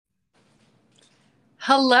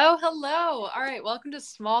Hello, hello. All right, welcome to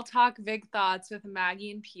Small Talk Big Thoughts with Maggie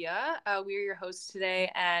and Pia. We are your hosts today,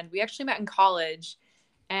 and we actually met in college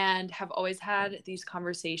and have always had these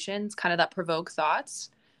conversations kind of that provoke thoughts.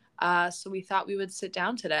 So we thought we would sit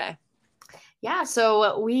down today. Yeah,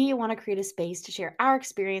 so we want to create a space to share our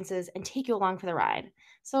experiences and take you along for the ride.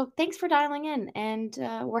 So thanks for dialing in, and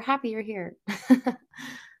we're happy you're here.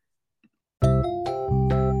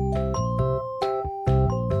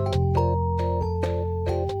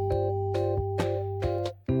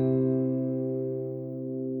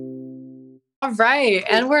 All right,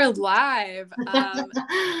 and we're live.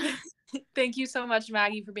 Thank you so much,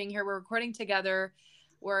 Maggie, for being here. We're recording together.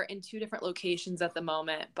 We're in two different locations at the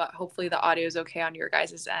moment, but hopefully the audio is okay on your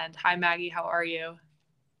guys' end. Hi, Maggie. How are you?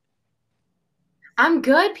 I'm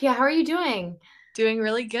good, Pia. How are you doing? Doing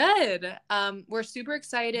really good. We're super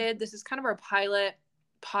excited. This is kind of our pilot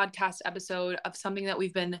podcast episode of something that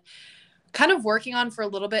we've been kind of working on for a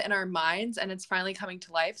little bit in our minds, and it's finally coming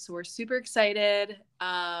to life. So we're super excited.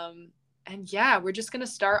 And yeah, we're just going to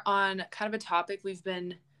start on kind of a topic we've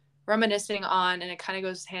been reminiscing on, and it kind of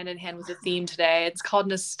goes hand in hand with the theme today. It's called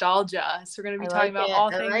nostalgia. So we're going to I be talking like about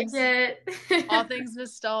it. I like all it. things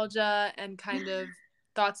nostalgia and kind of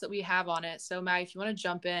thoughts that we have on it. So Maggie, if you want to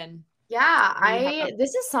jump in. Yeah, Do you have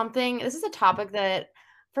this is a topic that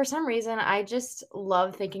for some reason I just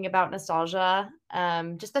love thinking about nostalgia.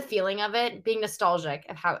 Just the feeling of it, being nostalgic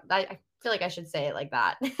of how I feel like I should say it like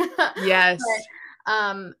that. Yes. But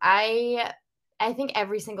I think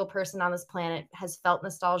every single person on this planet has felt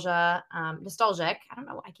nostalgic. I don't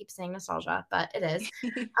know why I keep saying nostalgia, but it is.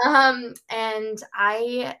 And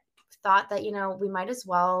I thought that, we might as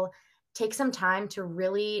well take some time to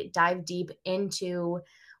really dive deep into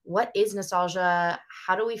what is nostalgia,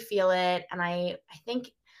 how do we feel it, and I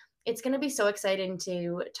think it's going to be so exciting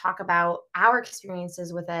to talk about our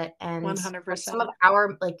experiences with it and like some of 100%.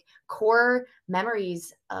 our like core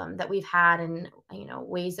memories that we've had, and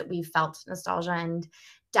ways that we've felt nostalgia. And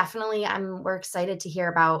definitely we're excited to hear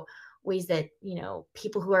about ways that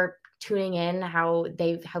people who are tuning in, how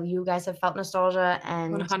you guys have felt nostalgia.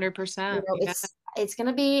 And 100%. Yeah. it's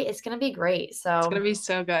gonna be great. It's So going to be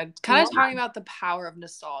so good. yeah. Kind of talking about the power of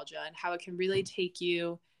nostalgia and how it can really take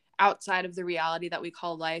you outside of the reality that we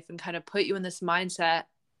call life and kind of put you in this mindset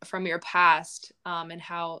from your past, and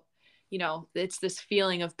how, it's this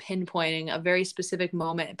feeling of pinpointing a very specific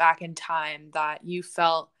moment back in time that you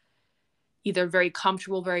felt either very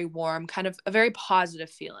comfortable, very warm, kind of a very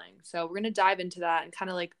positive feeling. So we're going to dive into that and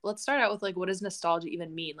kind of like, let's start out with like, what does nostalgia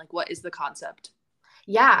even mean? Like, what is the concept?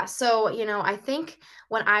 Yeah. So, I think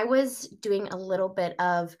when I was doing a little bit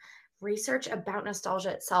of research about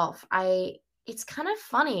nostalgia itself, it's kind of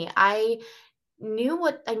funny. I knew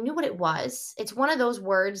what it was. It's one of those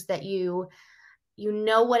words that you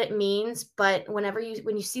know what it means, but when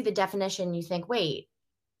you see the definition, you think, wait,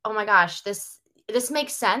 oh my gosh, this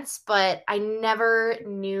makes sense, but I never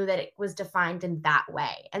knew that it was defined in that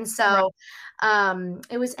way. And Right. so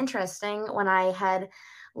it was interesting when I had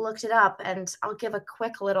looked it up, and I'll give a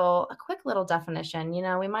quick little definition.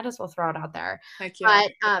 We might as well throw it out there. Heck yeah.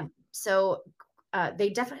 But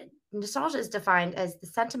they definitely nostalgia is defined as the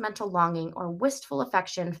sentimental longing or wistful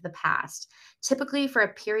affection for the past, typically for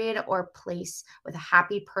a period or place with a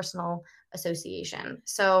happy personal association.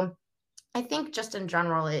 So I think just in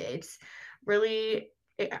general, it's really,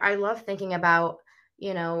 I love thinking about,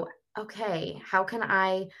 you know, okay, how can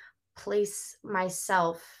I place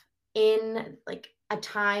myself in like a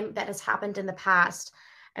time that has happened in the past,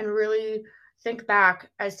 and really think back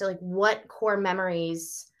as to like what core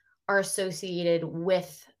memories are associated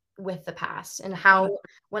with the past, and how,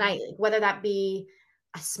 100%. whether that be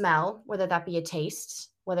a smell, whether that be a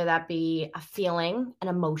taste, whether that be a feeling, an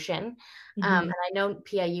emotion. And Mhm. I know,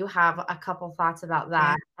 Pia, you have a couple thoughts about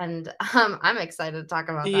Yeah. that, and I'm excited to talk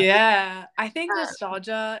about that. Yeah. I think Uh,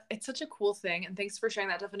 nostalgia, it's such a cool thing. And thanks for sharing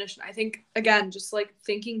that definition. I think, again, just like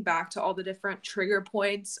thinking back to all the different trigger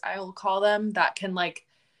points, I'll call them, that can like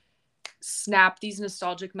snap these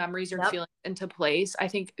nostalgic memories or yep. feelings into place. I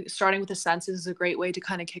think starting with the senses is a great way to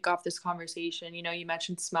kind of kick off this conversation. You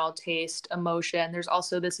mentioned smell, taste, emotion. There's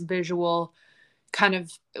also this visual kind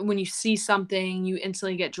of, when you see something, you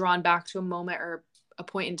instantly get drawn back to a moment or a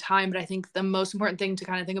point in time. But I think the most important thing to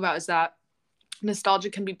kind of think about is that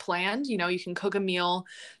nostalgia can be planned. You can cook a meal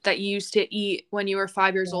that you used to eat when you were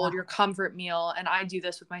 5 years Yeah. old, your comfort meal. And I do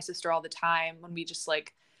this with my sister all the time when we just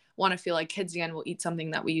like want to feel like kids again. We'll eat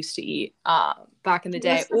something that we used to eat back in the Do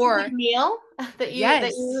you have a day. specific Or meal that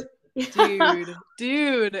yes, you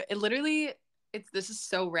dude, it literally, this is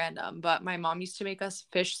so random, but my mom used to make us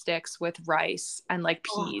fish sticks with rice and like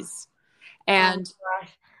Oh, peas. oh my And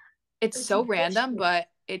gosh. it's It's so random, unfortunate. but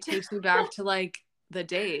it takes me back to like the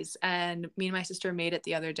days. And me and my sister made it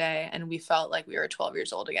the other day and we felt like we were 12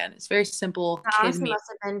 years old again. It's very simple It kid honestly me. must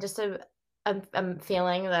have been just a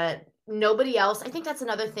feeling that nobody else. I think that's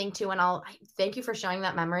another thing too, and I thank you for showing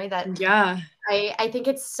that memory. That Yeah. I think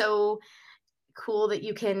it's so cool that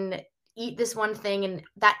you can eat this one thing and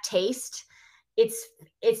that taste, it's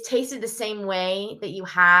it's tasted the same way that you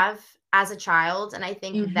have as a child, and I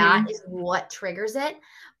think that Mm-hmm. is what triggers it.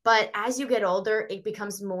 But as you get older, it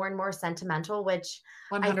becomes more and more sentimental, which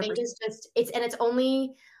I think 100%. is just it's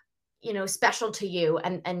only, special to you,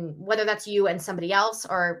 and whether that's you and somebody else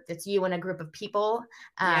or it's you and a group of people.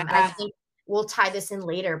 And I Yeah. think we'll tie this in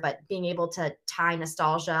later, but being able to tie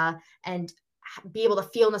nostalgia and be able to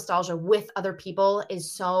feel nostalgia with other people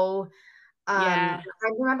is so Yeah. I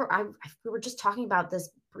remember we were just talking about this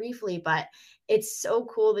briefly, but it's so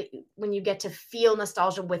cool that when you get to feel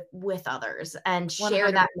nostalgia with others and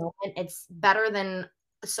share 100%. that moment, it's better than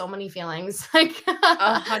so many feelings. Like,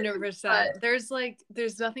 100%. but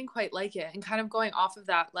There's nothing quite like it. And kind of going off of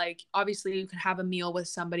that, like obviously you can have a meal with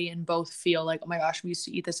somebody and both feel like, oh my gosh, we used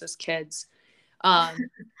to eat this as kids. Um,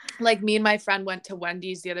 like me and my friend went to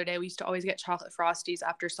Wendy's the other day. We used to always get chocolate frosties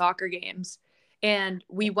after soccer games. And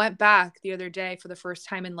we went back the other day for the first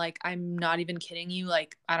time in like, I'm not even kidding you,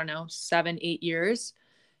 like, I don't know, 7, 8 years.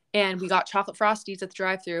 And we got chocolate frosties at the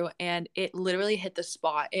drive-through and it literally hit the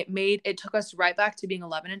spot. It took us right back to being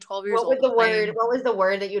 11 and 12 years what old would the word? playing. What was the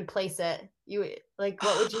word that you'd place it? Like,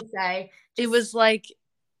 what would you say? It Just was like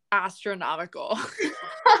astronomical.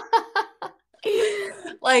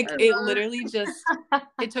 Like I it love literally just it.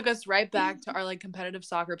 it took us right back to our like competitive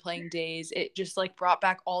soccer playing days. It just like brought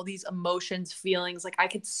back all these emotions, feelings. Like I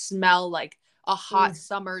could smell like a hot Mm.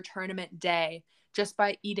 summer tournament day just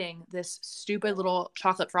by eating this stupid little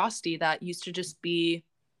chocolate frosty that used to just be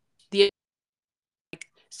the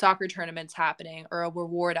soccer tournaments happening or a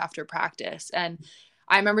reward after practice. And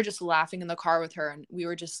I remember just laughing in the car with her and we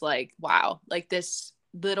were just like, wow, like this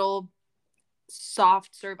little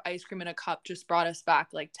soft serve ice cream in a cup just brought us back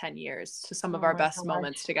like 10 years to some of Oh our my best gosh.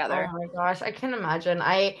 moments Oh together. my gosh. I can imagine.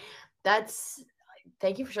 That's,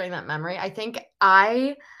 thank you for sharing that memory. I think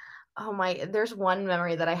oh my, there's one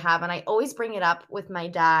memory that I have, and I always bring it up with my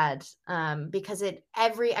dad, because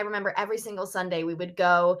I remember every single Sunday we would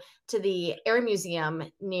go to the Air Museum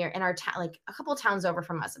near in our town, like a couple towns over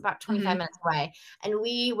from us, about 25 Mm-hmm. minutes away. And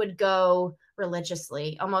we would go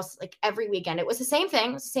religiously, almost like every weekend. It was the same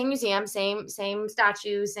thing, it was the same museum, same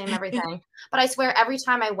statues, same everything. But I swear every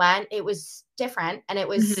time I went, it was different. And it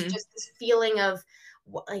was Mm-hmm. just this feeling of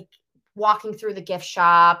like walking through the gift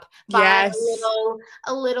shop, buying Yes.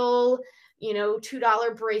 a little,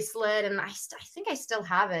 $2 bracelet, and I think I still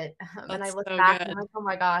have it. And I That's look so back and I'm good. like, oh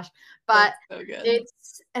my gosh. But That's so good.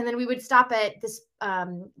 and then we would stop at this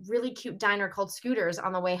really cute diner called Scooters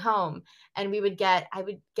on the way home, and I would get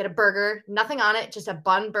a burger, nothing on it, just a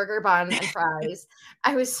burger bun and fries.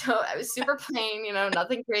 I was super plain,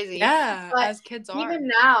 nothing crazy. Yeah, But as kids even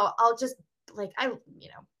are. now, I'll just like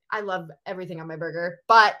I love everything on my burger,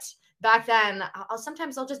 but back then I'll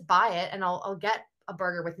just buy it and I'll get a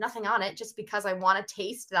burger with nothing on it just because I want to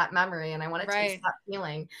taste that memory and I want to taste Right. that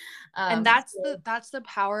feeling. And So that's the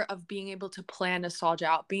power of being able to plan nostalgia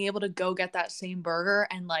out, being able to go get that same burger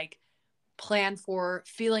and like plan for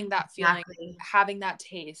feeling that feeling, exactly. having that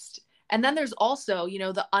taste. And then there's also,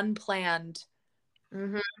 the unplanned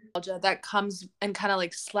Hmm. nostalgia that comes and kind of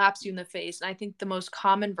like slaps you in the face. And I think the most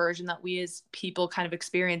common version that we as people kind of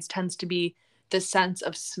experience tends to be the sense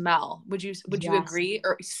of smell. Would you Yes. agree?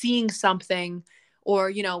 Or seeing something,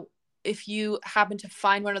 or if you happen to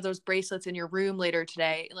find one of those bracelets in your room later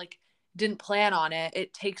today, like didn't plan on it,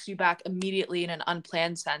 it takes you back immediately in an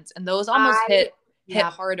unplanned sense. And those almost I hit Yeah.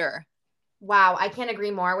 harder. Wow, I can't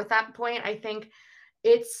agree more with that point. I think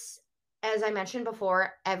it's, as I mentioned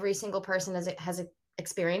before, every single person has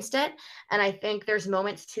experienced it, and I think there's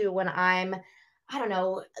moments too when I don't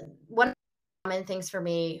know, one common things for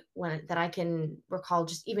me when that I can recall,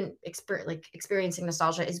 just even experiencing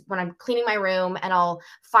nostalgia, is when I'm cleaning my room and I'll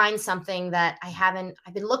find something that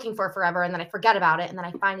I've been looking for forever, and then I forget about it and then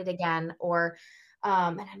I find it again, or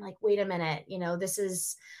and I'm like, wait a minute, this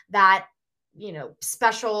is that,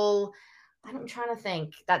 special, I'm trying to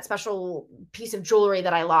think, that special piece of jewelry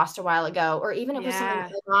that I lost a while ago, or even if it was something that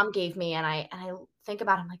Yeah. my mom gave me, and I think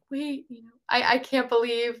about it, I'm like, wait, I can't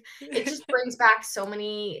believe it. Just brings back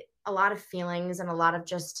a lot of feelings and a lot of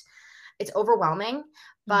just, it's overwhelming.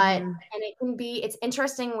 But Hmm. and it's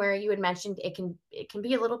interesting where you had mentioned it can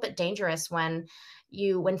be a little bit dangerous when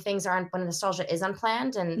when nostalgia is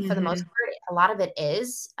unplanned, and for the most Hmm. part a lot of it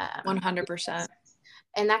is. 100%.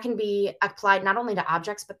 And that can be applied not only to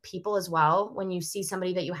objects, but people as well. When you see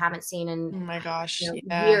somebody that you haven't seen Oh in, my gosh.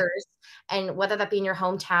 Yeah. years, and whether that be in your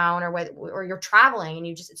hometown or you're traveling and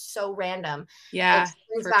it's so random, it Yeah,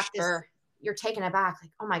 brings for back this, sure. you're taken aback,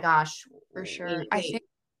 like, "Oh my gosh, For sure. I think wait,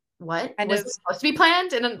 what? kind Was of this supposed to be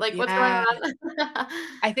planned?" And then, like, "What's going yeah.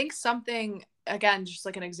 on?" I think something again, just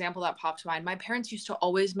like an example that popped to mind. My parents used to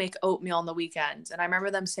always make oatmeal on the weekends, and I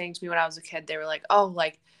remember them saying to me when I was a kid, they were like, "Oh,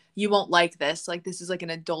 like you won't like this. Like this is like an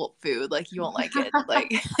adult food. Like you won't like it. Like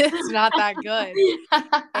it's not that good."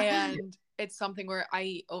 And it's something where I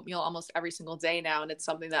eat oatmeal almost every single day now, and it's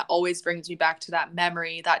something that always brings me back to that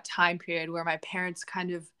memory, that time period where my parents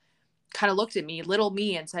kind of looked at me, little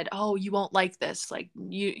me, and said, "Oh, you won't like this. Like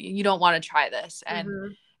you don't want to try this." And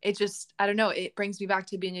Mhm. it just, I don't know, it brings me back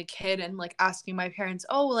to being a kid and like asking my parents,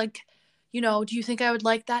 "Oh, like, do you think I would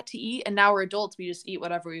like that to eat?" And now we're adults, we just eat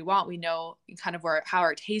whatever we want. We know kind of where how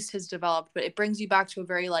our taste has developed, but it brings you back to a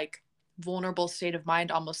very like vulnerable state of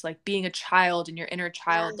mind, almost like being a child and your inner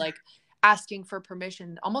child, Yeah. like asking for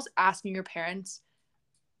permission, almost asking your parents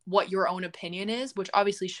what your own opinion is, which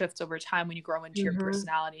obviously shifts over time when you grow into your Mhm.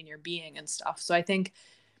 personality and your being and stuff. So I think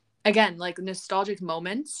again, like nostalgic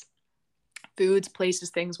moments, foods,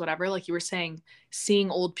 places, things, whatever, like you were saying,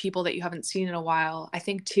 seeing old people that you haven't seen in a while. I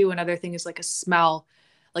think too another thing is like a smell,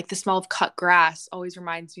 like the smell of cut grass always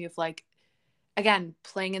reminds me of like again,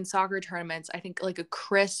 playing in soccer tournaments. I think like a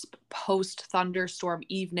crisp post thunderstorm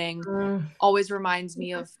evening Mm. always reminds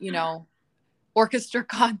me of, orchestra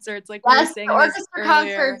concerts like we were Yes, the saying this orchestra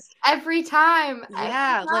earlier. concerts every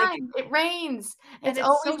Yeah, like time it rains. and It's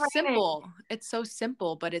always raining. it's so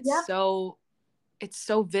simple, but Yep. it's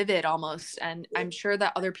so vivid almost, and I'm sure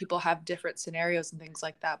that other people have different scenarios and things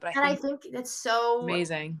like that, but I And I think think it's so,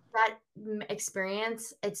 amazing. that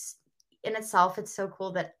experience, it's in itself, it's so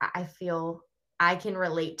cool that I feel I can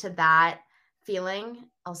relate to that feeling.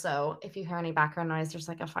 Also, if you hear any background noise, there's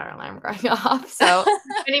like a fire alarm going off. So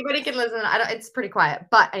if anybody can listen. I don't, it's pretty quiet.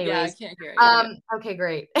 But Yeah, I anyways, can't hear it. You're good. okay,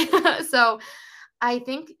 great. So I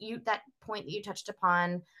think that point that you touched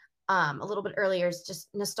upon a little bit earlier is just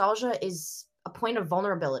nostalgia is a point of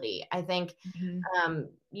vulnerability. I think Mhm.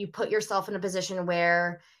 you put yourself in a position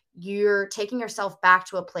where you're taking yourself back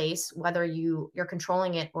to a place, whether you're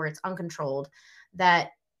controlling it or it's uncontrolled,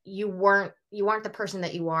 that you aren't the person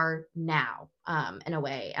that you are now, in a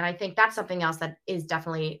way. And I think that's something else that is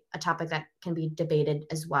definitely a topic that can be debated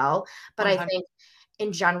as well. But I 100. think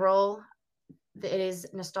in general, it is,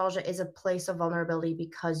 nostalgia is a place of vulnerability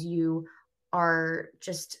because you are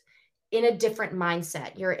just in a different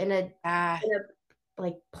mindset. You're Yeah. in a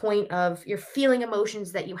like point of, you're feeling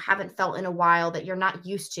emotions that you haven't felt in a while, that you're not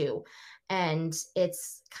used to. And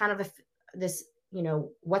it's kind of this,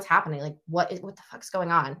 what's happening? Like, what the fuck's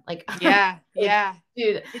going on? Like, Yeah, like, yeah.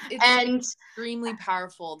 dude. It's And extremely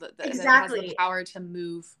powerful that it has the exactly. power to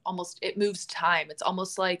move almost it moves time. It's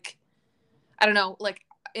almost like I don't know, like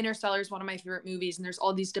Interstellar is one of my favorite movies, and there's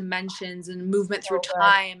all these dimensions and movement through So good.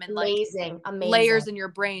 time and like Amazing. Amazing. layers in your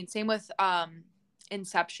brain. Same with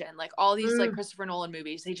Inception. Like all these like Mm, Christopher Nolan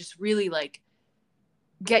movies, they just really like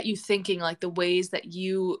get you thinking like the ways that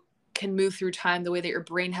you can move through time, the way that your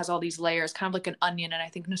brain has all these layers, kind of like an onion. And I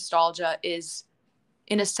think nostalgia is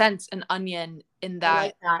in a sense an onion in I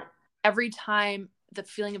like that that. every time the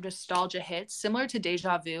feeling of nostalgia hits, similar to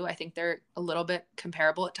deja vu, I think they're a little bit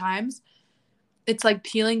comparable at times. It's like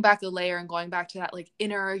peeling back the layer and going back to that like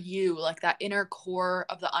inner you, like that inner core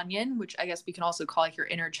of the onion, which I guess we can also call like your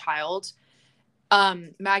inner child.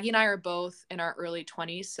 Maggie and I are both in our early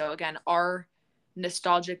 20s. So again, our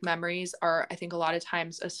nostalgic memories are, I think, a lot of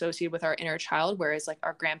times associated with our inner child, whereas like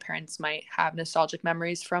our grandparents might have nostalgic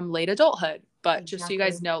memories from late adulthood. But just so you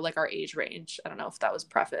Exactly. guys know, like our age range, I don't know if that was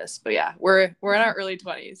prefaced, but yeah, we're in our early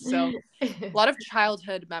 20s. So a lot of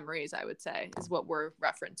childhood memories, I would say, is what we're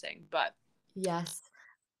referencing. Yes.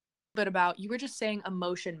 But about you were just saying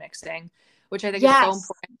emotion mixing, which I think is so Yes.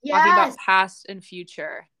 important. Talking about Yes. past and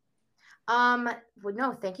future. Well,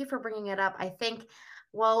 no, thank you for bringing it up. I think,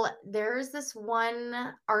 well, there's this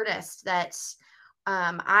one artist that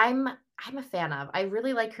I'm a fan of. I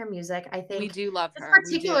really like her music. I We think do love just her.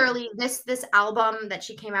 We do. particularly this album that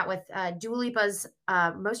she came out with, Dua Lipa's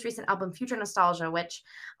most recent album, Future Nostalgia, which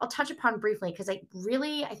I'll touch upon briefly because I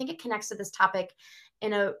think it connects to this topic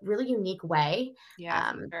in a really unique way.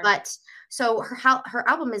 Yeah, for sure. But so her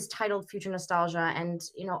album is titled Future Nostalgia, and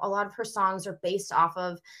a lot of her songs are based off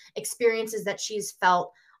of experiences that she's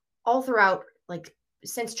felt all throughout, like,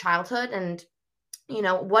 since childhood. And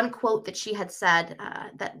one quote that she had said,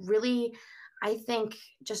 that really, I think,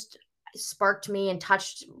 just sparked me and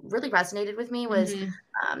really resonated with me was,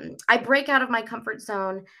 Hmm. I break out of my comfort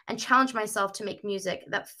zone and challenge myself to make music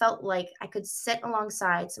that felt like I could sit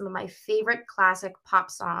alongside some of my favorite classic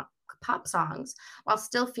pop songs while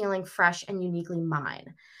still feeling fresh and uniquely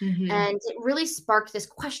mine. Hmm. And it really sparked this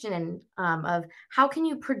question of how can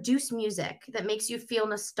you produce music that makes you feel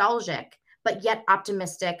nostalgic but yet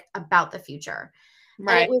optimistic about the future? And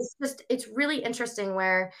Right. it's really interesting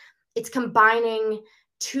where it's combining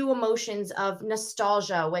two emotions of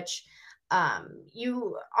nostalgia, which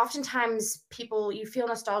you oftentimes people you feel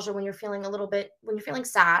nostalgia when you're feeling when you're feeling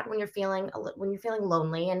sad, when you're feeling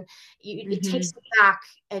lonely, and it takes Hmm. you back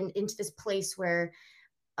and into this place where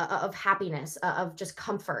of happiness, of just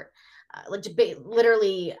comfort, like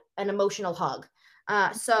literally an emotional hug.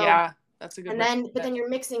 So Yeah, that's a good and way. then but then you're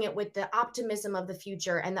mixing it with the optimism of the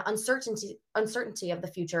future and the uncertainty of the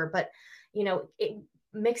future, but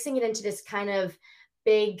mixing it into this kind of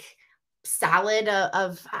big salad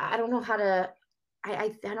of I don't know how to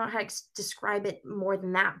I don't know how to describe it more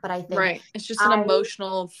than that, but I think Right. It's just an I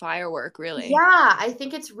emotional firework, really. yeah, I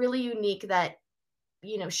think it's really unique that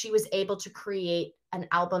she was able to create an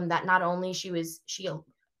album that not only she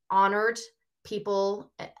honored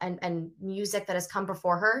people and music that has come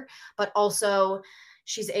before her, but also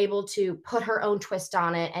she's able to put her own twist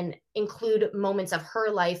on it and include moments of her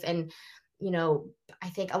life. And you know, I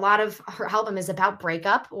think a lot of her album is about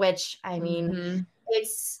breakup, which I mean, Hmm.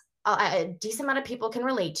 it's a decent amount of people can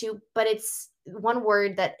relate to, but it's one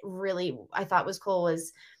word that really I thought was cool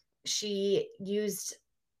was she used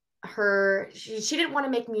she didn't want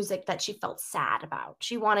to make music that she felt sad about.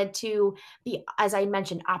 She wanted to be, as I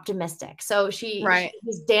mentioned, optimistic. So she Right.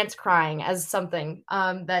 was dance crying as something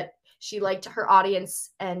that she liked her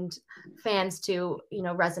audience and fans to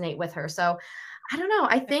resonate with her. So I don't know,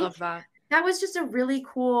 I I think love that. that was just a really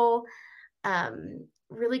cool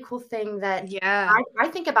thing that Yeah. I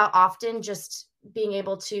think about often, just being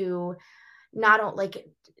able to not only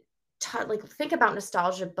like think about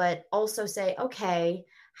nostalgia, but also say, okay,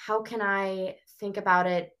 how can I think about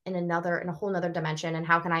it in a whole nother dimension, and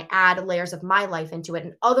how can I add layers of my life into it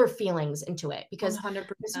and other feelings into it? Because 100%.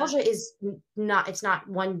 nostalgia is not it's not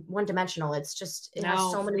one dimensional. It's just it has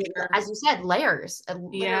No, so for many, sure. as you said, layers, Yeah.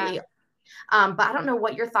 literally. But I don't know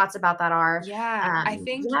what your thoughts about that are. Yeah. I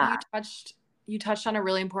think Yeah. you touched on a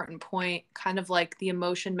really important point, kind of like the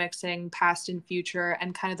emotion mixing past and future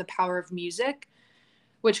and kind of the power of music,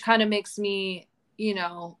 which kind of you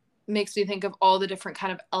know, makes me think of all the different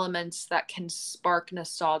kind of elements that can spark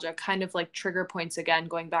nostalgia, kind of like trigger points again,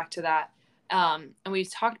 going back to that. And we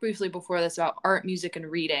talked briefly before this about art, music, and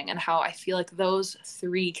reading, and how I feel like those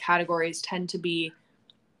three categories tend to be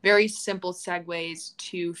very simple segues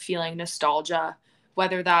to feeling nostalgia,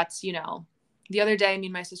 whether that's, the other day, me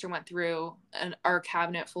and my sister went through our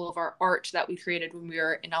cabinet full of our art that we created when we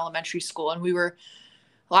were in elementary school, and we were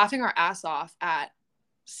laughing our ass off at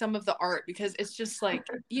some of the art because it's just like,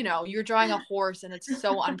 you're drawing a horse and it's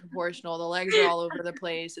so unproportional. The legs are all over the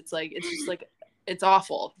place. It's just like, it's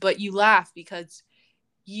awful. But you laugh because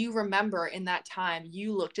you remember in that time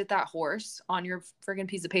you looked at that horse on your friggin'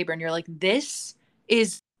 piece of paper and you're like, this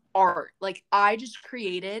is art. Like, I just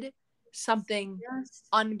created something Yes.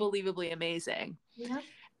 unbelievably amazing. Yep.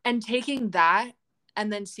 And taking that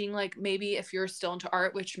and then seeing, like, maybe if you're still into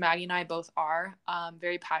art, which Maggie and I both are,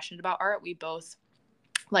 very passionate about art. We both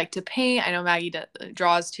like to paint. I know Maggie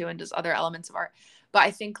draws too and does other elements of art. But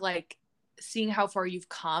I think, like, seeing how far you've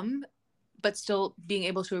come, but still being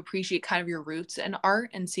able to appreciate kind of your roots in art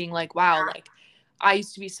and seeing, like, wow, like, I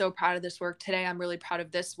used to be so proud of this work. Today I'm really proud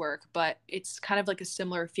of this work. But it's kind of like a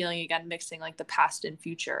similar feeling again, mixing like the past and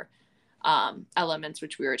future elements,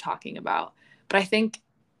 which we were talking about. But I think,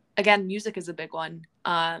 again, music is a big one.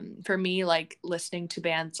 For me, like listening to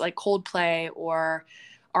bands like Coldplay or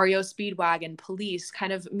REO Speedwagon, Police,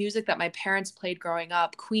 kind of music that my parents played growing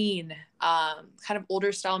up, Queen, kind of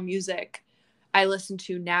older style music I listen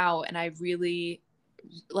to now. And I really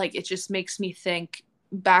like, it just makes me think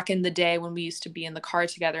back in the day when we used to be in the car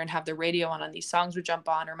together and have the radio on and these songs would jump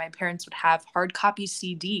on, or my parents would have hard copy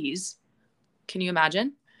CDs. Can you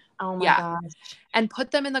imagine? Oh my Yeah, gosh. and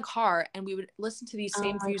put them in the car and we would listen to these Oh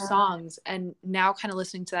same my few god. songs, and now kind of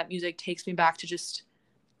listening to that music takes me back to just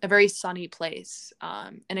a very sunny place,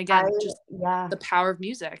 and I again, just Yeah. the power of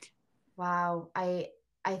music. Wow. I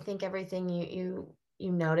think everything you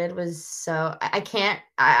noted was so I can't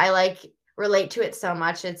I like relate to it so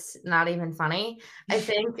much. It's not even funny. I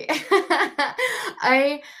think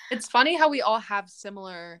I It's funny how we all have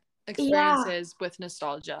similar yeah, experiences with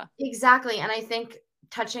nostalgia. exactly. And I think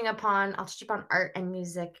I'll touch upon art and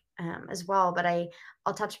music as well, but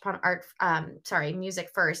I'll touch upon music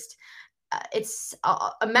first. It's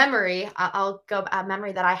a memory. I'll go a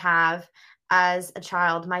memory that I have as a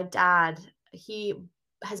child. My dad, he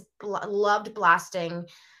has loved blasting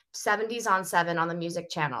 70s on 7 on the music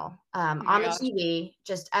channel, Oh my on the gosh. TV,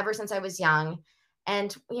 just ever since I was young.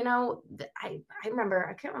 And I remember,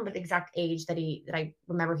 I can't remember the exact age that I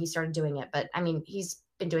remember he started doing it, but I mean, he's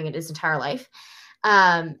been doing it his entire life.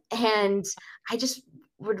 And I just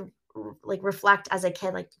would like reflect as a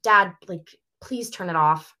kid, like, Dad, like, please turn it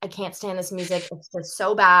off. I can't stand this music. It's just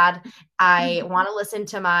so bad. I want to listen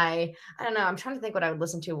to I don't know. I'm trying to think what I would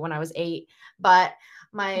listen to when I was 8, but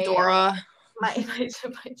my Dora. my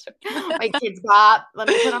Kids Bop. Let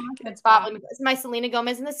me put on my Kids Bop. Let me listen to my Selena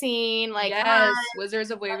Gomez in the Scene. Like, come on, Yes,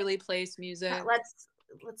 Wizards of Waverly Place music.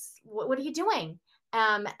 what are you doing?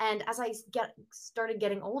 And as I started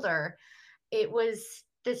getting older, it was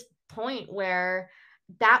this point where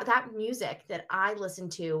that music that I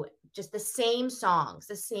listened to, just the same songs,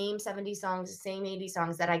 the same 70s songs, the same 80s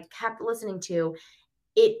songs that I kept listening to,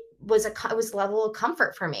 it was a level of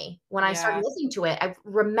comfort for me when I started Yeah. listening to it. I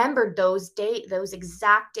remembered those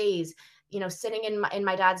exact days, sitting in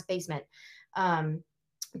my dad's basement,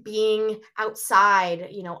 being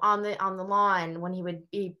outside, on the lawn when he would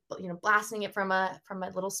be, blasting it from a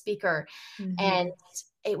little speaker. And Mhm.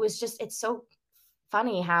 it's so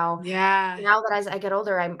funny how Yeah. now that as I get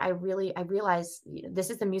older, I realize this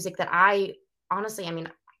is the music that I honestly, I mean,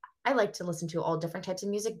 I like to listen to all different types of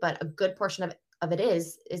music, but a good portion of it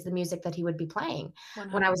is the music that he would be playing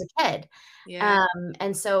when I 100. was a kid. Yeah.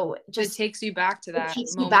 And so It just takes you back to it that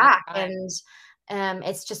takes me moment back, in time. and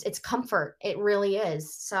it's comfort. It really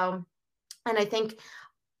is. So, and I think,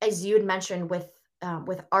 as you had mentioned with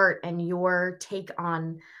art and your take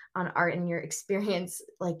on art and your experience,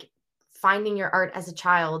 like finding your art as a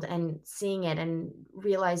child and seeing it and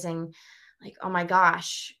realizing, like, oh my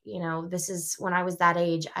gosh, this is when I was that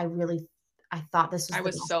age. I thought this was I the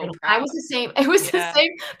was best so thing. I proud. was the same. It was the Yeah.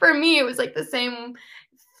 same for me. It was like the same,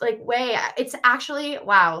 like, way. It's actually,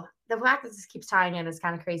 wow. The fact that this keeps tying in is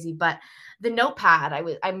kind of crazy. But the notepad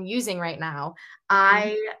I'm using right now, Mhm.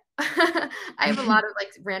 I I have a lot of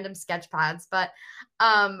like random sketch pads, but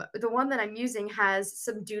the one that I'm using has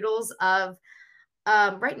some doodles of,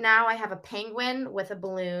 right now I have a penguin with a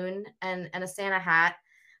balloon and a Santa hat.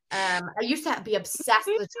 I used to be obsessed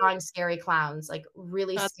with drawing scary clowns, like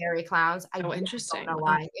really That's scary clowns. I so don't interesting. know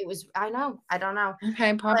Wow. why. I don't know.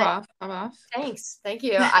 Okay, pop But off, pop off. thanks. Thank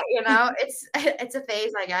you. It's it's a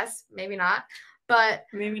phase, I guess. Maybe not. But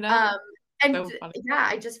Maybe um not. and So funny. yeah,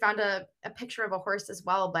 I just found a picture of a horse as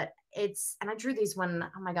well, but and I drew these when,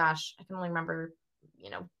 oh my gosh, I can only remember,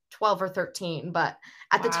 12 or 13, but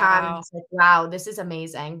at the time I Wow. was like, wow, this is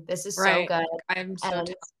amazing. This is so Right. good. Like, I am so And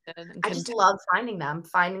talented and I just content. love finding them,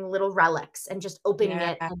 finding little relics and just opening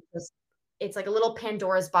Yeah. it, and just it's like a little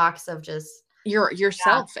Pandora's box of just, Your yeah,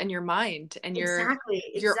 yourself and your mind and exactly,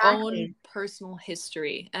 your own exactly. personal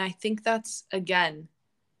history. And I think that's, again,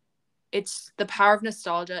 it's the power of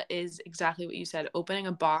nostalgia is exactly what you said, opening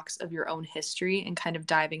a box of your own history and kind of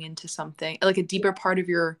diving into something like a deeper part of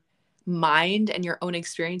your mind and your own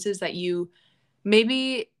experiences that you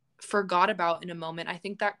maybe forgot about in a moment. I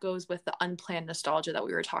think that goes with the unplanned nostalgia that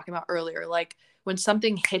we were talking about earlier. Like when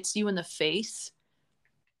something hits you in the face,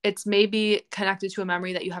 it's maybe connected to a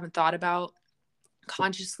memory that you haven't thought about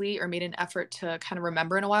consciously or made an effort to kind of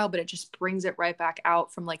remember in a while, but it just brings it right back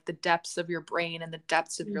out from like the depths of your brain and the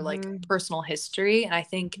depths of your like Mhm. personal history. And I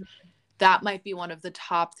think that might be one of the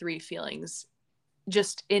top three feelings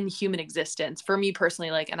just in human existence for me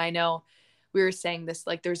personally. Like, and I know we were saying this,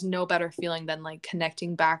 like, there's no better feeling than like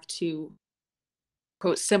connecting back to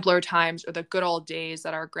quote simpler times or the good old days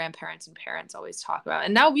that our grandparents and parents always talk about.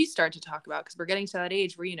 And now we start to talk about because we're getting to that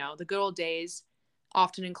age where, the good old days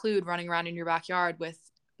often include running around in your backyard with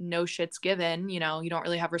no shits given. You don't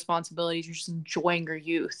really have responsibilities. You're just enjoying your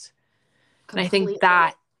youth. And I think Completely.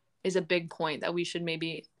 that is a big point that we should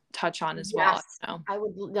maybe touch on as well. Yes, I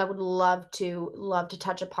would love to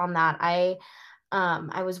touch upon that. I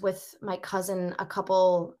was with my cousin a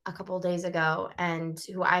couple days ago, and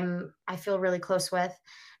who I feel really close with,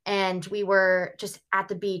 and we were just at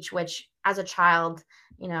the beach, which as a child,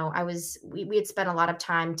 we had spent a lot of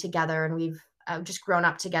time together, and we've just grown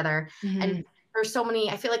up together. Mhm. And there's so many,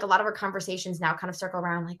 I feel like a lot of our conversations now kind of circle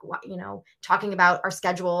around like, what, talking about our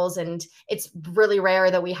schedules, and it's really rare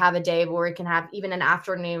that we have a day where we can have even an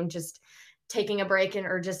afternoon just taking a break,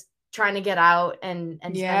 or just trying to get out and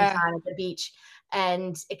spend Yeah. time at the beach.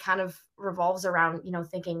 And it kind of revolves around,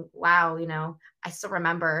 thinking, wow, I still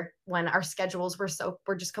remember when our schedules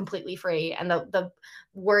were just completely free. And the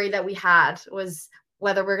worry that we had was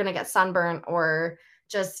whether we're going to get sunburn or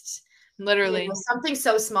just, Literally. something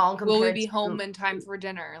so small Will we compared be to, home in time for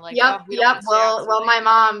dinner? Like, yep, oh, we don't want to stay out so will late. my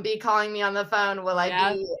mom be calling me on the phone? Will I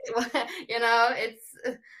Yeah. be, it's,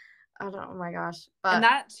 I don't, oh my gosh. And But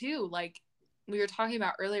that too, like we were talking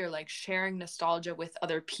about earlier, like sharing nostalgia with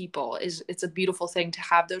other people it's a beautiful thing to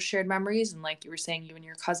have those shared memories. And like you were saying, you and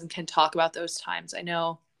your cousin can talk about those times. I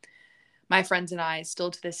know my friends and I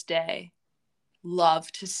still to this day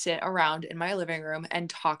love to sit around in my living room and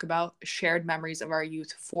talk about shared memories of our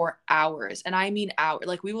youth for hours. And I mean hours.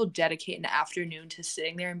 Like we will dedicate an afternoon to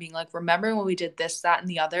sitting there and being like, remember when we did this, that, and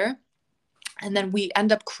the other? And then we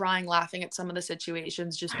end up crying, laughing at some of the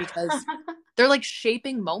situations just because they're like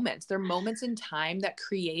shaping moments. They're moments in time that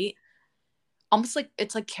create almost like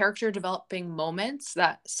it's like character developing moments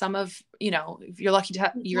that some of, if you're lucky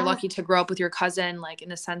you're lucky to grow up with your cousin. Like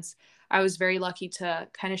in a sense, I was very lucky to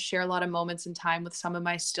kind of share a lot of moments in time with some of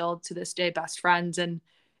my still to this day best friends. And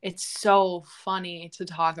it's so funny to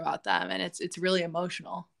talk about them. And it's really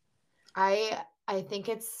emotional. I think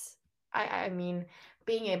it's, I mean,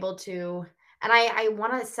 being able to, and I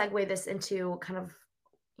want to segue this into kind of,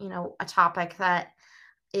 a topic that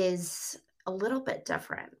is a little bit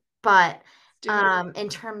different, but in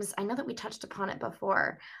terms, I know that we touched upon it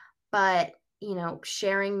before, but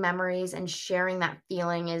sharing memories and sharing that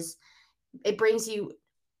feeling it brings you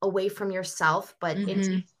away from yourself, but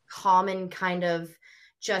into common kind of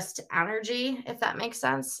just energy, if that makes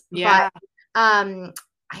sense. But Yeah.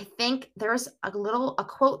 I think there's a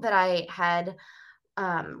quote that I had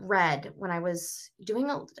read when I was doing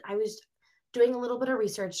a little bit of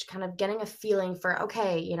research, kind of getting a feeling for,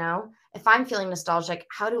 okay, if I'm feeling nostalgic,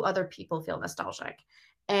 how do other people feel nostalgic?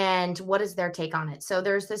 And what is their take on it? So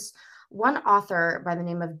there's this one author by the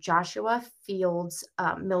name of Joshua Fields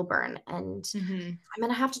Milburn, and I'm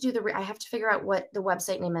gonna have to I have to figure out what the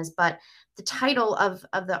website name is, but the title of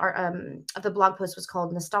the blog post was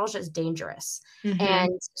called "Nostalgia is Dangerous,"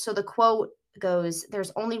 and so the quote goes,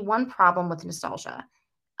 "There's only one problem with nostalgia: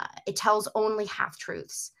 it tells only half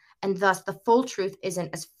truths, and thus the full truth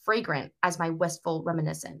isn't as fragrant as my wistful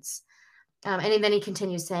reminiscence." And then he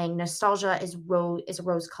continues saying, "Nostalgia is a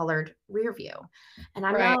rose-colored rear view," and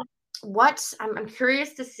I'm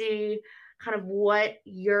curious to see kind of what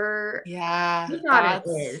your take on it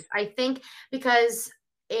is. I think because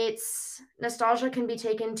it's nostalgia can be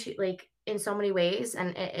taken to like in so many ways,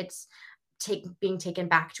 and it's being taken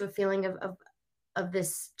back to a feeling of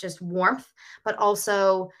this just warmth, but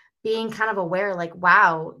also being kind of aware, like,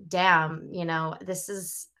 wow, damn, this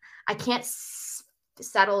is, I can't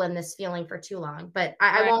settle in this feeling for too long. But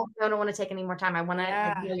I don't want to take any more time. I want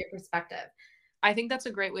to know your perspective. I think that's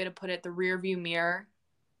a great way to put it. The rear view mirror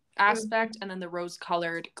aspect and then the rose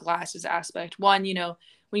colored glasses aspect. One,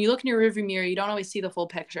 when you look in your rearview mirror, you don't always see the full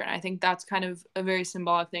picture. And I think that's kind of a very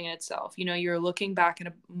symbolic thing in itself. You're looking back at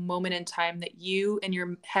a moment in time that you in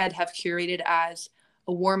your head have curated as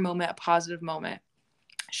a warm moment, a positive moment.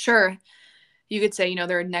 Sure, you could say,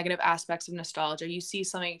 there are negative aspects of nostalgia. You see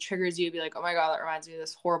something triggers you, be like, oh my God, that reminds me of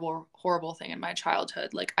this horrible, horrible thing in my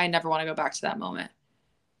childhood. Like, I never want to go back to that moment.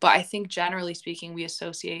 But I think generally speaking,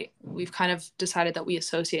 we've kind of decided that we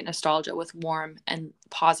associate nostalgia with warm and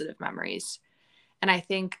positive memories. And I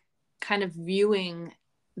think kind of viewing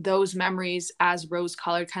those memories as rose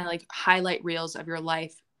colored, kind of like highlight reels of your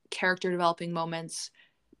life, character developing moments,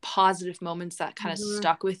 positive moments that kind of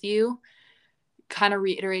stuck with you, kind of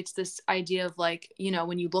reiterates this idea of like,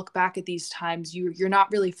 when you look back at these times, you're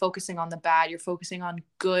not really focusing on the bad, you're focusing on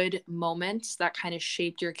good moments that kind of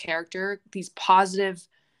shaped your character, these positive,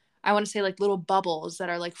 I want to say like little bubbles that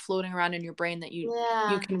are like floating around in your brain that you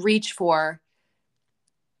can reach for.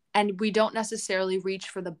 And we don't necessarily reach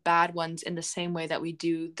for the bad ones in the same way that we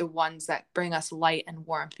do the ones that bring us light and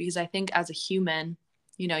warmth. Because I think as a human,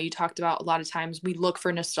 you talked about a lot of times we look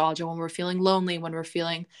for nostalgia when we're feeling lonely, when we're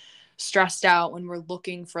feeling stressed out, when we're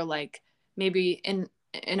looking for like maybe in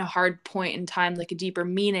a hard point in time, like a deeper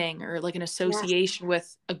meaning or like an association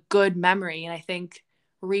with a good memory. And I think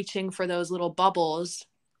reaching for those little bubbles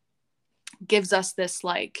gives us this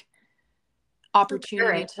like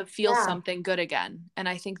opportunity to feel something good again. And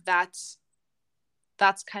I think that's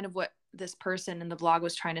kind of what this person in the blog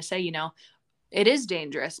was trying to say. It is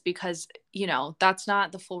dangerous because that's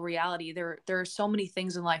not the full reality. There are so many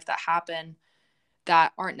things in life that happen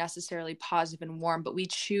that aren't necessarily positive and warm, but we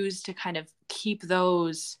choose to kind of keep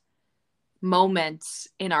those moments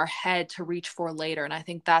in our head to reach for later. And I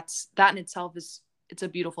think that in itself is it's a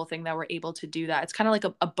beautiful thing that we're able to do that. It's kind of like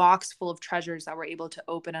a box full of treasures that we're able to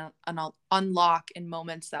open and unlock in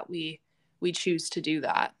moments that we choose to do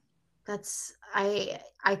that. That's I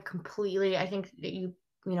completely, I think that you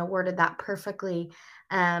know, worded that perfectly.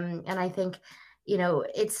 And I think, you know,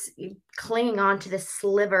 it's clinging on to this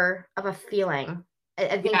sliver of a feeling.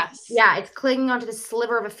 I think, Yes. yeah, it's clinging onto the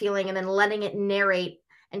sliver of a feeling and then letting it narrate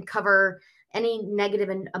and cover any negative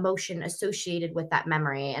emotion associated with that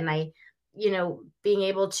memory. And I, you know, being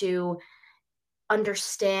able to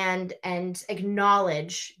understand and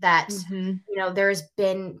acknowledge that, Mm-hmm. you know, there's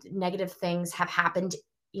been negative things have happened,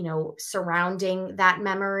 you know, surrounding that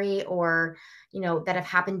memory, or, you know, that have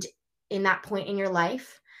happened in that point in your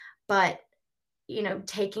life. But, you know,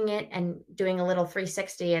 taking it and doing a little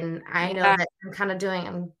 360, and I know Yeah. that I'm doing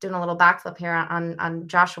a little backflip here on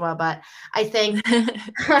Joshua, but I think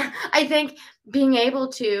I think being able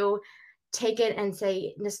to take it and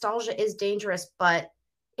say nostalgia is dangerous, but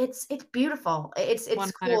it's beautiful. It's cool.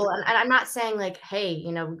 100%. And I'm not saying like, hey,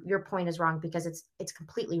 you know, your point is wrong, because it's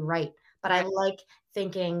completely right. But I Right. like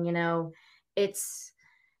thinking, you know, it's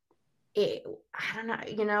it, I don't know,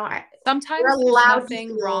 you know, we're Sometimes there's allowed to nothing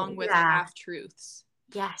feel, wrong with yeah, half truths.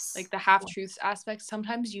 yes. Like the half truths aspect,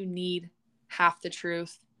 sometimes you need half the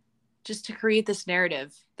truth just to create this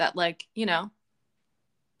narrative that, like, you know,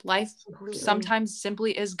 life Completely. sometimes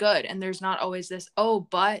simply is good, and there's not always this, oh,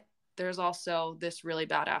 but there's also this really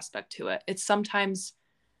bad aspect to it. It's sometimes,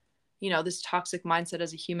 you know, this toxic mindset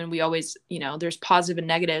as a human, we always, you know, there's positive and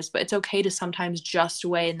negatives, but it's okay to sometimes just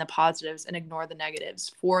weigh in the positives and ignore the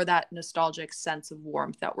negatives for that nostalgic sense of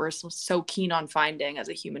warmth that we're so keen on finding as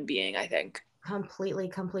a human being, I think. Completely,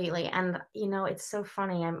 completely. And you know, it's so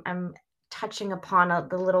funny. I'm touching upon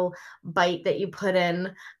the little bite that you put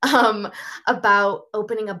in about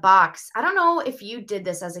opening a box. I don't know if you did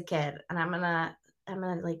this as a kid, and I'm gonna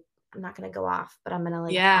like, I'm not gonna go off, but I'm gonna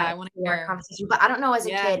like Yeah, add I it want to to our hear. conversation. But I don't know, as a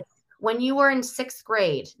Yeah. kid, when you were in 6th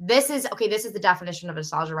grade, this is okay, this is the definition of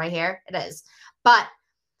nostalgia right here. It is. But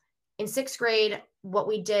in 6th grade, what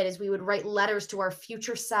we did is we would write letters to our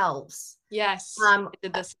future selves. Yes, Um, I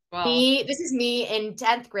did this as well. Me, this is me in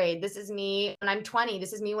 10th grade. This is me when I'm 20.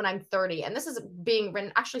 This is me when I'm 30. And this is being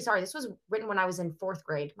written, actually, sorry, this was written when I was in 4th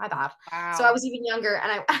grade. My bad. So I Wow. was even younger,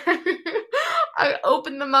 and I I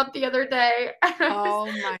opened them up the other day. And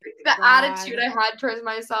Oh my the attitude God. I had towards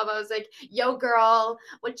myself. I was like, "Yo, girl,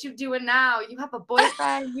 what you doing now? You have a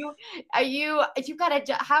boyfriend? You got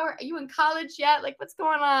a how are you in college yet? Like, what's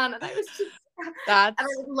going on?" And I was just and I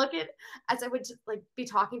That's would look at, as I would just like be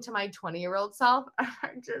talking to my 20-year-old self. I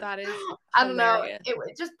just, that is I don't know. hilarious.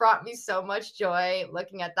 It just brought me so much joy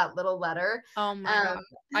looking at that little letter. Oh my Um, God.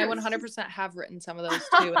 I it's just 100% have written some of those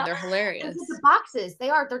too, and they're because the hilarious. boxes,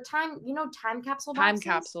 they're time, you know, time capsule Time boxes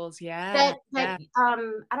capsules. Yeah. that Yeah.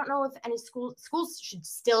 I don't know if any schools should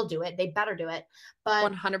still do it. They better do it. But I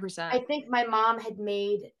 100%. think my mom had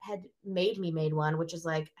made me made one, which is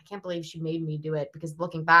like, I can't believe she made me do it, because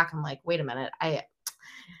looking back, I'm like, wait a minute, I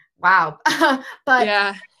wow. But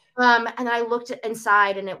Yeah. and I looked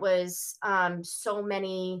inside, and it was so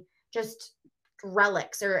many just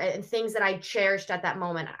relics, or and things that I cherished at that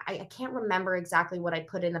moment. I can't remember exactly what I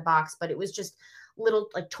put in the box, but it was just little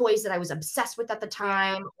like toys that I was obsessed with at the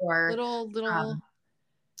Yeah. time, or Little, little, um,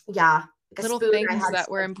 yeah, like a little spoon I things had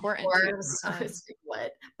that were like important to before. you It at the was, it time. was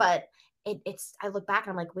what, but it's. I look back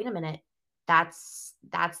and I'm like, wait a minute, that's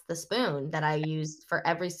the spoon that I used for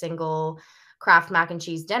every single Kraft mac and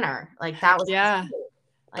cheese dinner. Like Heck that was the yeah. spoon.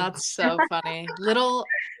 Like That's so funny. Little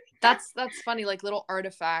that's funny, like little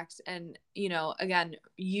artifacts, and you know, again,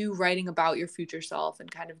 you writing about your future self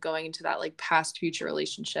and kind of going into that like past future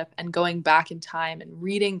relationship and going back in time and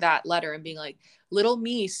reading that letter and being like, little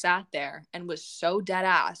me sat there and was so dead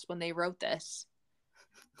ass when they wrote this.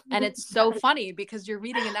 And it's so funny because you're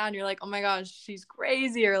reading it now and you're like, oh my gosh, she's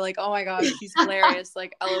crazy, or like, oh my gosh, she's hilarious,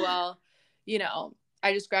 like LOL. You know,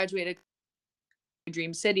 I just graduated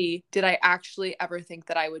dream city. Did I actually ever think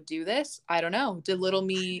that I would do this? I don't know. Did little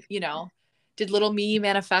me, you know, did little me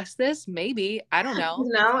manifest this? Maybe. I don't know.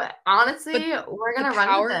 You know, But honestly, we're the gonna run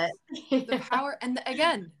with power, the it. power, and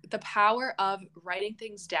again, the power of writing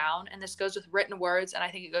things down, and this goes with written words, and I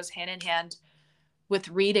think it goes hand in hand with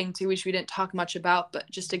reading too, which we didn't talk much about, but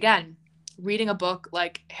just again, reading a book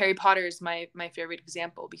like Harry Potter is my favorite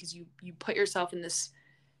example, because you put yourself in this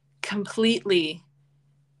completely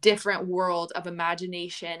different world of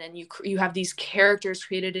imagination, and you have these characters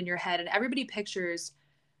created in your head, and everybody pictures,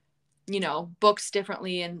 you know, books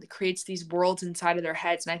differently and creates these worlds inside of their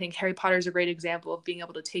heads. And I think Harry Potter is a great example of being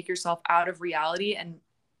able to take yourself out of reality and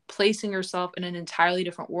placing yourself in an entirely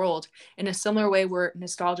different world, in a similar way where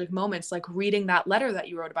nostalgic moments like reading that letter that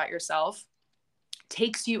you wrote about yourself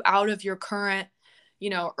takes you out of your current,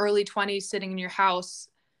 early 20s sitting in your house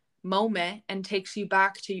moment and takes you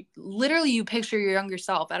back to literally, you picture your younger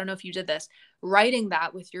self. I don't know if you did this, writing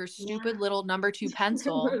that with your stupid little number 2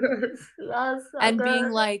 pencil That's so and good.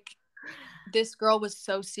 being like, this girl was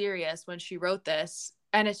so serious when she wrote this.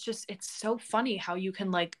 And it's so funny how you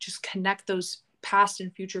can like just connect those past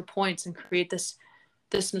and future points and create this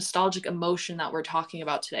nostalgic emotion that we're talking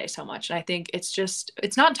about today so much. And I think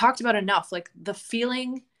it's not talked about enough. Like the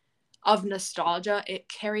feeling of nostalgia, it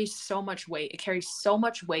carries so much weight. So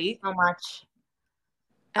much.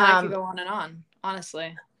 And I could go on and on,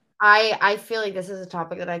 honestly. I feel like this is a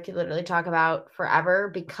topic that I could literally talk about forever,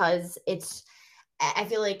 because I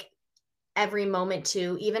feel like every moment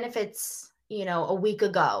too, even if it's, a week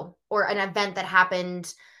ago or an event that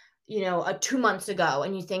happened, 2 months ago,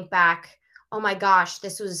 and you think back, oh my gosh, I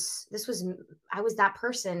was that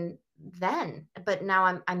person then, but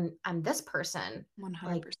now I'm this person. 100%.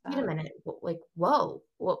 Like, wait a minute, like, whoa,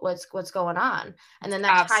 what's going on? And then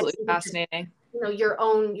that absolutely ties fascinating. into, your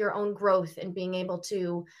own growth and being able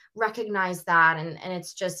to recognize that, and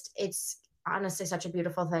it's honestly such a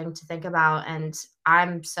beautiful thing to think about. And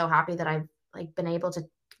I'm so happy that I've like been able to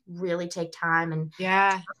really take time and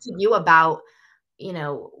talk to you about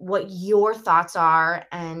what your thoughts are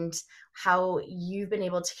and how you've been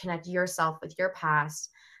able to connect yourself with your past.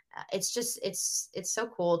 It's just it's so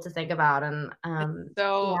cool to think about. And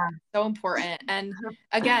so important. And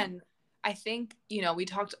again, I think we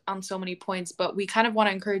talked on so many points, but we kind of want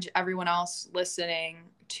to encourage everyone else listening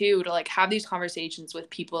too to like have these conversations with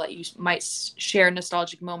people that you might share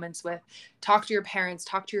nostalgic moments with. Talk to your parents,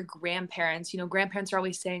 talk to your grandparents. Grandparents are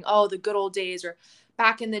always saying, oh, the good old days, or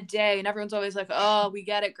back in the day, and everyone's always like, oh, we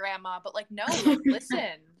get it, grandma. But like, no,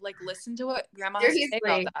 like listen to what grandma has to say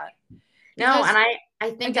about that. No, and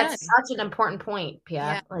I think that's such an important point, Pia.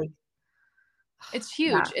 Yeah. Like, it's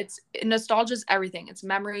huge. Nostalgia is everything. It's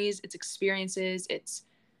memories, it's experiences, it's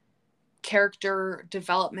character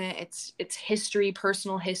development, it's history,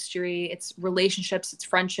 personal history, it's relationships, it's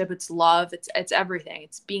friendship, it's love, it's everything.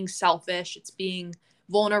 It's being selfish, it's being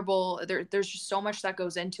vulnerable. There's just so much that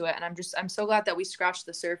goes into it, and I'm so glad that we scratched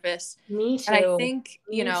the surface. Me too. And I think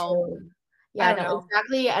yeah, no,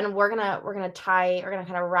 exactly. And we're gonna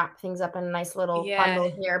kind of wrap things up in a nice little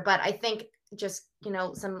bundle here. But I think just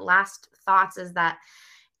some last thoughts is that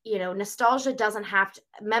nostalgia doesn't have to.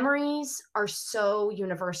 Memories are so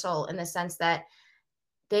universal in the sense that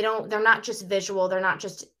they're not just visual. They're not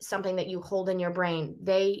just something that you hold in your brain.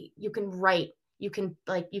 You can write, you can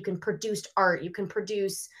produce art, you can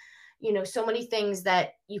produce, so many things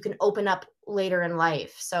that you can open up later in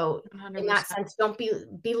life. So 100%. In that sense, don't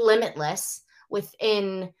be limitless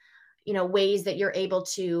within, ways that you're able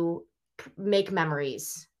to make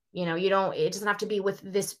memories. It doesn't have to be with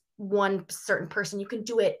this one certain person. You can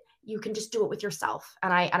just do it with yourself.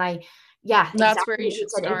 And yeah, that's exactly where you should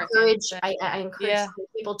start. I encourage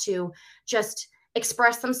people to just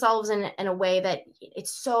express themselves in a way that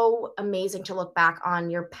it's so amazing to look back on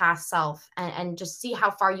your past self and just see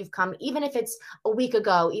how far you've come, even if it's a week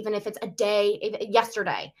ago, even if it's a day,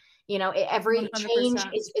 yesterday. Every 100%. Change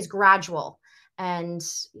is gradual. And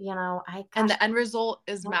and the end result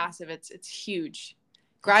is massive. It's huge.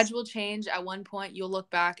 Gradual change. At one point you'll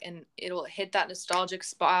look back and it'll hit that nostalgic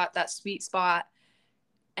spot, that sweet spot,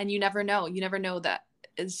 and you never know that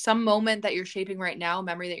is some moment that you're shaping right now,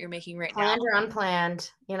 memory that you're making right now, planned or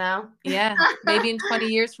unplanned. Yeah, maybe in 20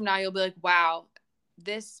 years from now you'll be like, wow,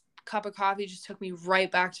 this cup of coffee just took me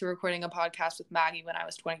right back to recording a podcast with Maggie when I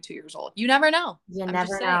was 22 years old. You never know. You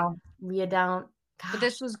never know. You don't. Gosh. But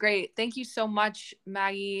this was great. Thank you so much,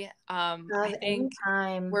 Maggie. I think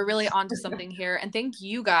we're really onto something here. And thank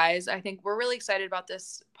you guys. I think we're really excited about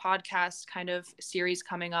this podcast kind of series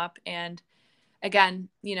coming up. And again,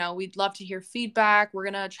 we'd love to hear feedback. We're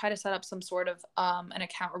going to try to set up some sort of an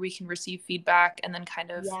account where we can receive feedback and then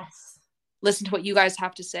kind of listen to what you guys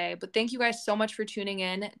have to say. But thank you guys so much for tuning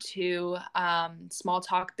in to Small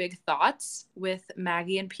Talk Big Thoughts with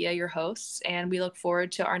Maggie and Pia, your hosts. And we look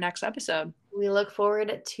forward to our next episode. We look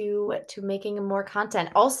forward to making more content.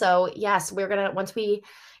 Also, yes, we're going to, once we,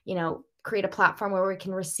 create a platform where we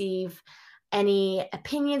can receive any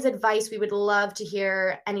opinions, advice, we would love to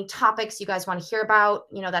hear any topics you guys want to hear about.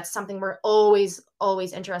 That's something we're always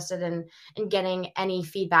interested in getting any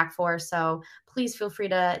feedback for. So please feel free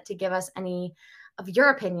to give us any of your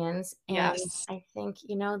opinions. And yes. I think,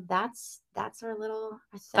 that's our little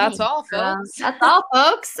thing. That's all, folks. That's all,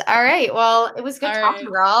 folks. All right. Well, it was good talking,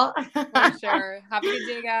 girl. For sure. Have a good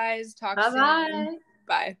day, guys. Talk soon.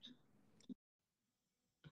 Bye.